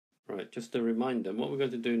Right, just a reminder, what we're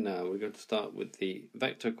going to do now, we're going to start with the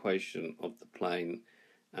vector equation of the plane,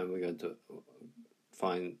 and we're going to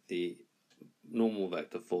find the normal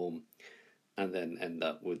vector form and then end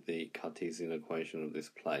up with the Cartesian equation of this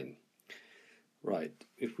plane. Right,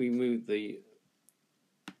 if we move the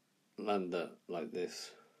lambda like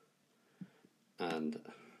this and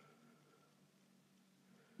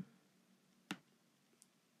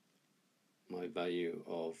my value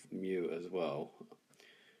of mu as well,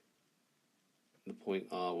 the point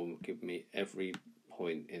R will give me every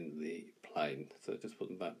point in the plane. So just put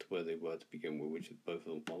them back to where they were to begin with, which is both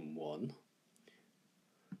on 1, 1.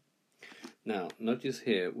 Now, notice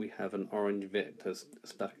here we have an orange vector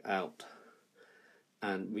stuck out,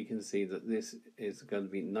 and we can see that this is going to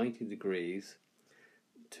be 90 degrees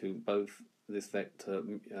to both this vector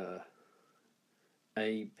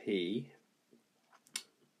AP,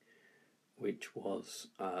 which was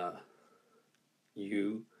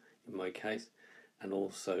U in my case, and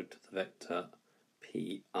also to the vector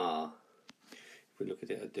PR. If we look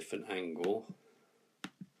at it at a different angle,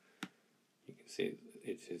 you can see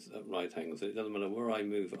it is at right angles. So it doesn't matter where I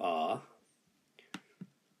move R,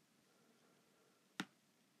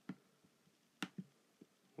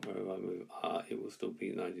 wherever I move R, it will still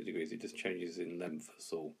be 90 degrees. It just changes in length,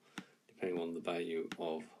 that's all, depending on the value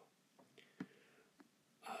of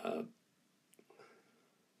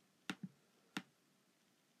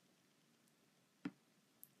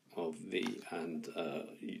V and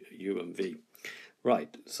U and V.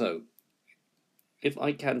 Right, so if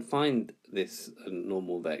I can find this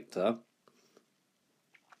normal vector,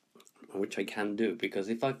 which I can do, because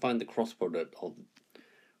if I find the cross product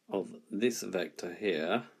of this vector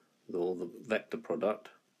here, or the vector product,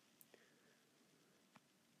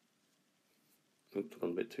 oops,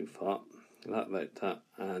 gone a bit too far, that vector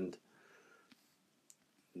and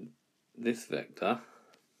this vector,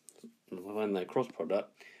 if I find their cross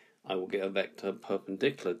product, I will get a vector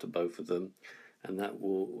perpendicular to both of them, and that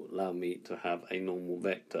will allow me to have a normal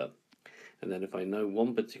vector. And then if I know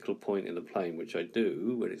one particular point in the plane, which I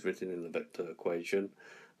do when it's written in the vector equation,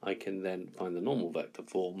 I can then find the normal vector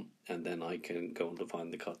form, and then I can go on to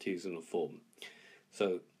find the Cartesian form.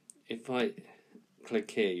 So if I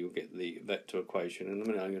click here, you'll get the vector equation. In a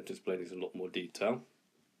minute I'm going to display this in a lot more detail.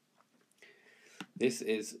 This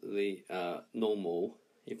is the normal.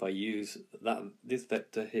 If I use this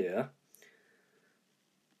vector here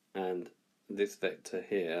and this vector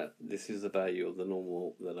here, this is the value of the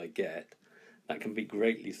normal that I get. That can be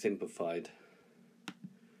greatly simplified.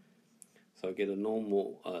 So I get a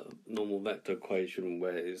normal vector equation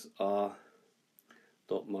where it is r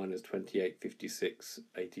dot minus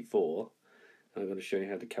 285684. And I'm going to show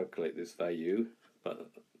you how to calculate this value, and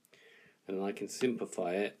then I can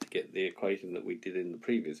simplify it to get the equation that we did in the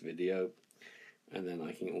previous video, and then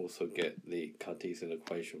I can also get the Cartesian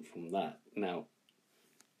equation from that. Now,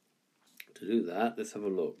 to do that, let's have a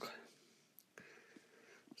look.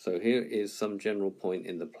 So here is some general point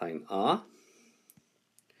in the plane R.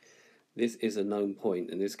 This is a known point.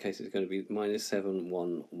 In this case, it's going to be minus 7,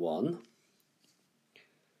 1, 1.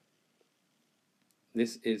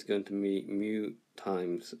 This is going to be mu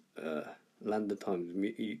times lambda times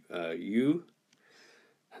mu, U,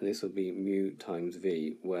 and this will be mu times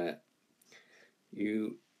V, where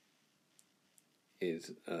U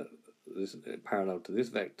is this parallel to this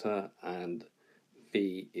vector and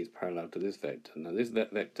V is parallel to this vector. Now this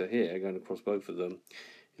vector here, going across both of them,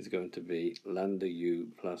 is going to be lambda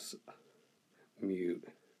U plus mu,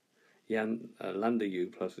 lambda U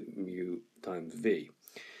plus mu times V.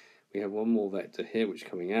 We have one more vector here which is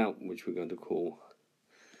coming out, which we're going to call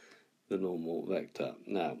the normal vector.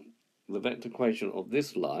 Now, the vector equation of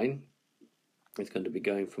this line is going to be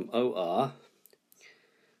going from OR,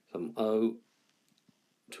 from O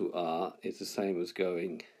to R is the same as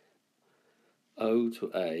going O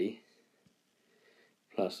to A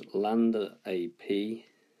plus lambda AP,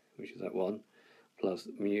 which is that one, plus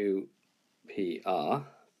mu PR.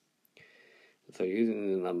 So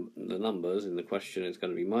using the numbers in the question, it's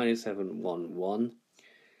going to be minus 7, 1, 1,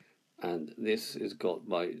 and this is got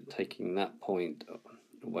by taking that point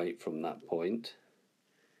away from that point.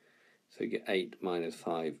 So you get 8 minus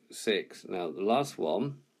 5, 6. Now the last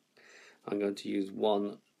one, I'm going to use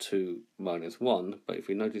 1, 2, minus 1, but if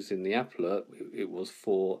we notice in the applet, it was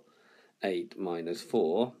 4, 8, minus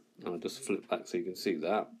 4. I'll just flip back so you can see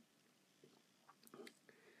that.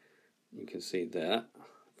 You can see there,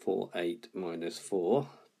 4, 8, minus 4.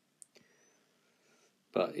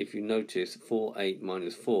 But if you notice, 4, 8,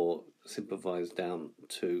 minus 4 simplifies down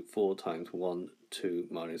to 4 times 1, 2,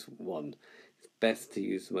 minus 1. It's best to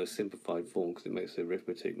use the most simplified form because it makes the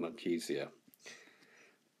arithmetic much easier.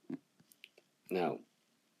 Now,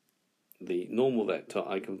 the normal vector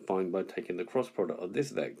I can find by taking the cross product of this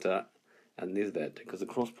vector and this vector, because the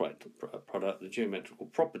cross product, the geometrical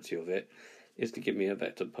property of it, is to give me a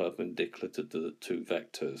vector perpendicular to the two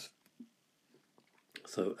vectors.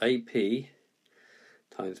 So AP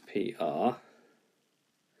times PR,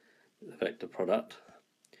 the vector product.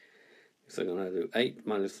 So I'm going to do 8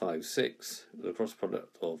 minus 5, 6, the cross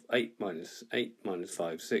product of 8 minus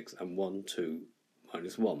 5, 6, and 1, 2,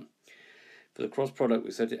 minus 1. For the cross product,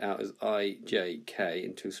 we set it out as I, J, K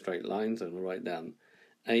in two straight lines, and we'll write down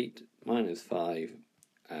 8 minus 5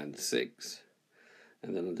 and 6.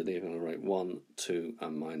 And then underneath, I'm going to write 1, 2,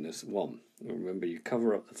 and minus 1. And remember, you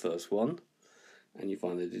cover up the first one, and you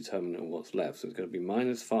find the determinant of what's left. So it's going to be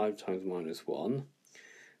minus 5 times minus 1,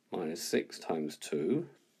 minus 6 times 2,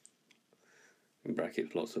 in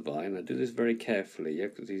brackets lots of I, and I do this very carefully, yeah,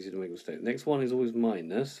 because it's easy to make a mistake. Next one is always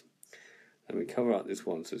minus, and we cover up this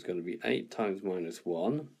one, so it's going to be 8 times minus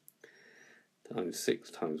 1, times 6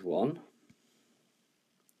 times 1,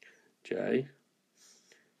 J.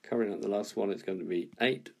 Covering up the last one, it's going to be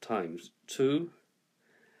 8 times 2,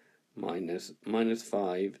 minus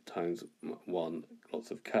 5 times 1, lots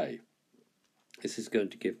of K. This is going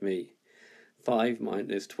to give me 5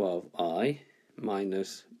 minus 12I,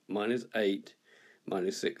 minus 8,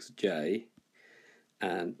 minus 6J,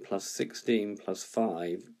 and plus 16 plus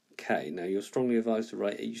 5K. Now, you're strongly advised to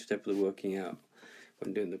write each step of the working out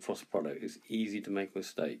when doing the cross product. It's easy to make a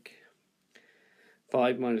mistake.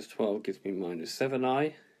 5 minus 12 gives me minus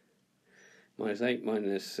 7I, minus 8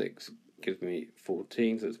 minus 6 gives me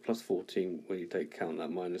 14, so it's plus 14 when you take count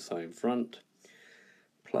that minus sign in front,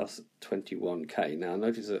 plus 21K. Now,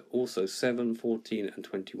 notice that also 7, 14, and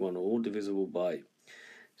 21 are all divisible by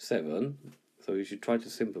 7, so you should try to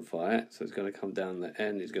simplify it. So it's going to come down, the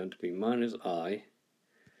n is going to be minus I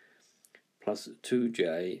plus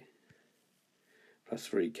 2j plus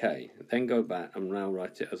 3k. Then go back and now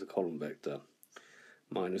write it as a column vector.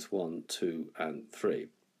 Minus 1, 2, and 3.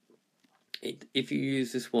 If you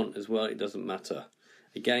use this one as well, it doesn't matter.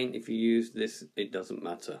 Again, if you use this, it doesn't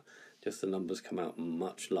matter. Just the numbers come out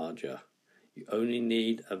much larger. You only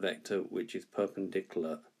need a vector which is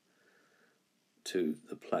perpendicular to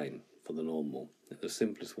the plane for the normal. The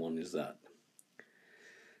simplest one is that.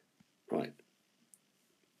 Right.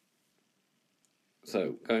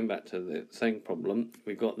 So, going back to the same problem,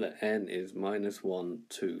 we've got that n is minus 1,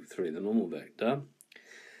 2, 3, the normal vector.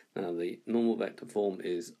 Now, the normal vector form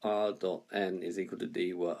is r dot n is equal to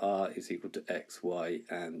d, where r is equal to x, y,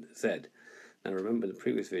 and z. Now, remember the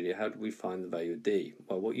previous video, how did we find the value of d?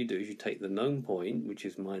 Well, what you do is you take the known point, which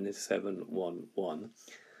is minus 7, 1, 1,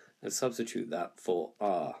 and substitute that for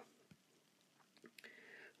r.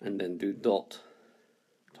 And then do dot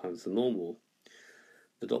times the normal,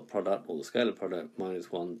 the dot product or the scalar product,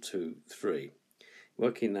 minus 1, 2, 3.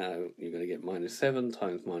 Working now, you're going to get minus 7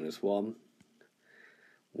 times minus 1,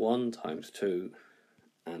 1 times 2,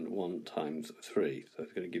 and 1 times 3. So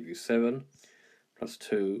it's going to give you 7 plus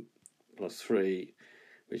 2 plus 3,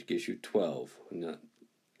 which gives you 12.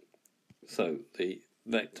 So the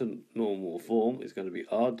vector normal form is going to be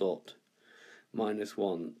r dot minus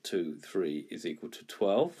 1, 2, 3 is equal to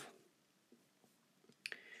 12.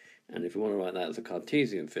 And if you want to write that as a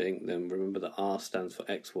Cartesian thing, then remember that r stands for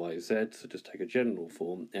x, y, z. So just take a general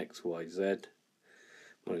form, x, y, z,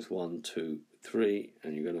 minus 1, 2, 3,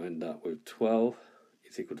 and you're going to end up with 12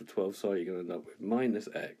 is equal to 12. Sorry, you're going to end up with minus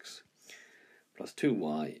x plus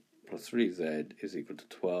 2y plus 3z is equal to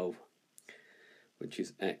 12, which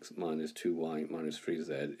is x minus 2y minus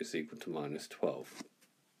 3z is equal to minus 12.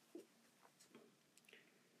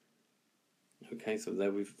 Okay, so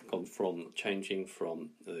there we've gone from changing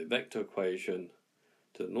from the vector equation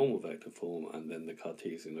to the normal vector form, and then the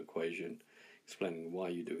Cartesian equation, explaining why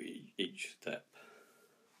you do each step.